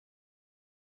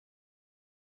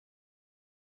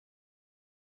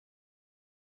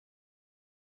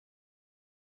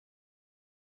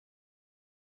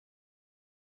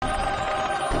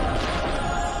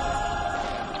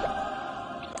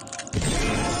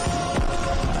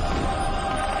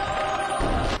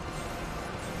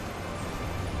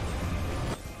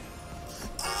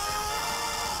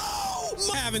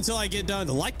have until I get done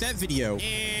to like that video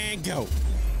and go.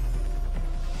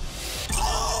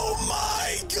 Oh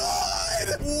my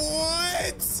God!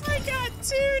 What? I got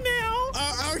 2 now.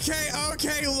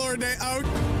 Okay, Lord.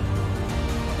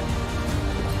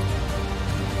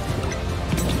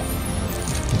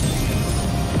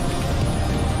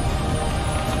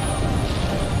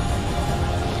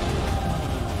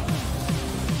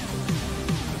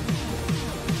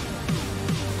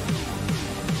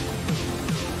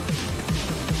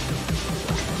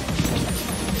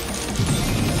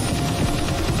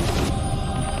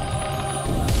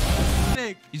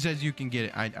 He says you can get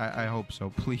it. I hope so.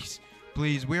 Please.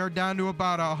 We are down to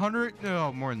about 100.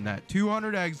 No, more than that.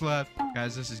 200 eggs left.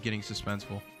 Guys, this is getting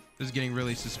suspenseful. This is getting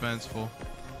really suspenseful.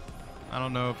 I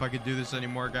don't know if I could do this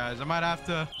anymore, guys. I might have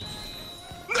to.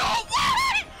 No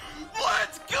way!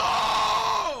 Let's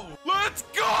go! Let's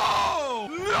go!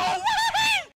 No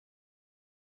way!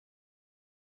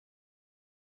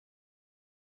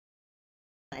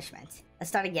 Punishment. Let's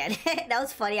start again. That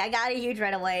was funny. I got a huge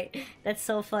right away. That's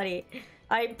so funny.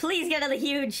 All right, please get another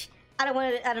huge. I don't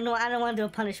want to do a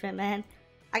punishment, man.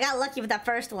 I got lucky with that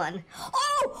first one.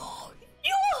 Oh!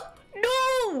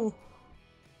 No!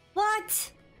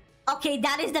 What? Okay,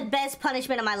 that is the best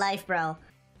punishment of my life, bro.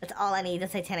 That's all I need. The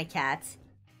Titanic cats.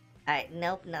 All right,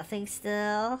 nope, nothing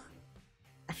still.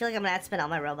 I feel like I'm gonna have to spend all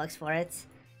my Robux for it.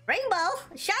 Rainbow,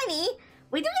 shiny.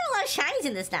 We do get a lot of shinies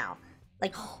in this now.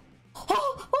 Like, oh no,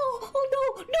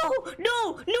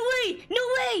 way,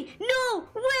 no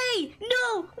way.